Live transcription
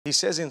He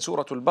says in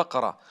Surah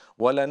Al-Baqarah,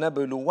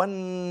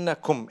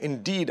 وَلَنَبْلُوَنَّكُمْ,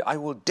 indeed, I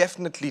will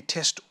definitely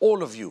test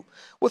all of you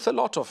with a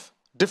lot of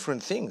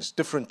different things,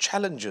 different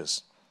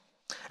challenges.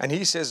 And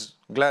he says,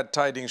 glad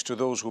tidings to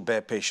those who bear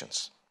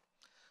patience.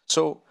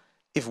 So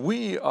if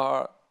we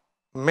are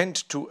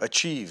meant to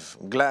achieve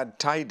glad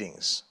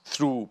tidings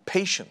through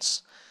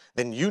patience,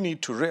 then you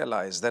need to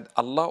realize that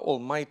Allah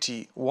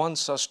Almighty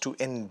wants us to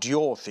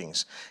endure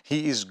things.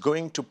 He is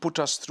going to put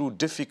us through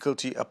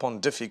difficulty upon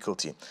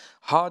difficulty,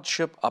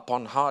 hardship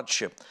upon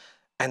hardship.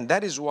 And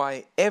that is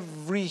why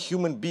every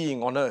human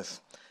being on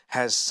earth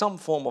has some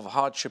form of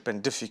hardship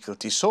and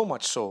difficulty, so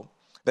much so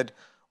that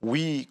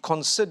we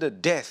consider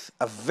death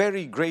a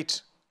very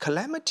great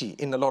calamity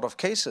in a lot of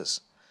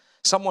cases.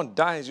 Someone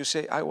dies, you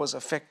say, I was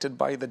affected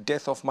by the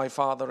death of my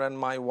father and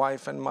my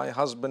wife and my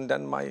husband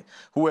and my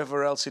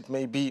whoever else it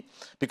may be,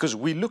 because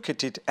we look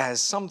at it as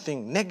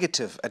something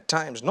negative at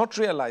times, not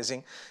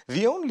realizing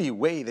the only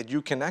way that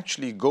you can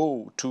actually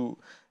go to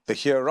the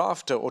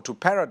hereafter or to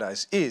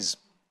paradise is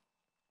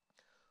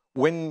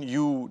when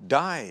you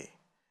die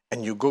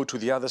and you go to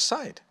the other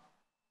side.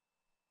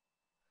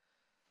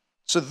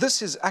 So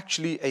this is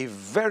actually a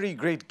very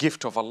great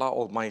gift of Allah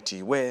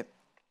Almighty, where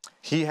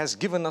He has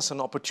given us an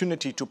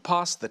opportunity to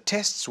pass the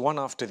tests one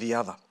after the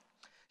other.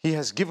 He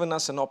has given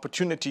us an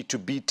opportunity to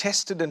be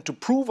tested and to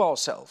prove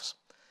ourselves.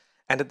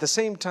 And at the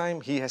same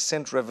time, He has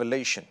sent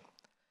revelation.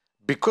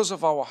 Because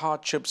of our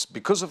hardships,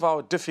 because of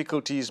our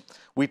difficulties,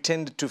 we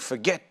tend to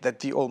forget that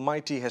the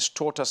Almighty has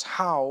taught us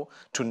how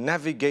to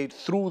navigate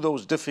through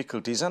those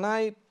difficulties. And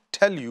I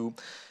tell you,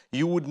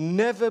 you would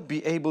never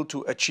be able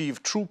to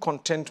achieve true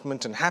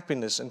contentment and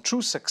happiness and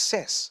true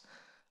success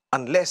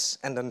unless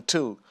and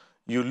until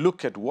you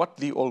look at what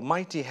the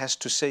Almighty has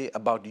to say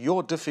about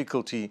your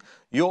difficulty,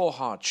 your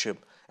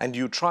hardship, and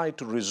you try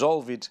to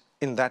resolve it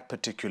in that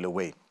particular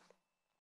way.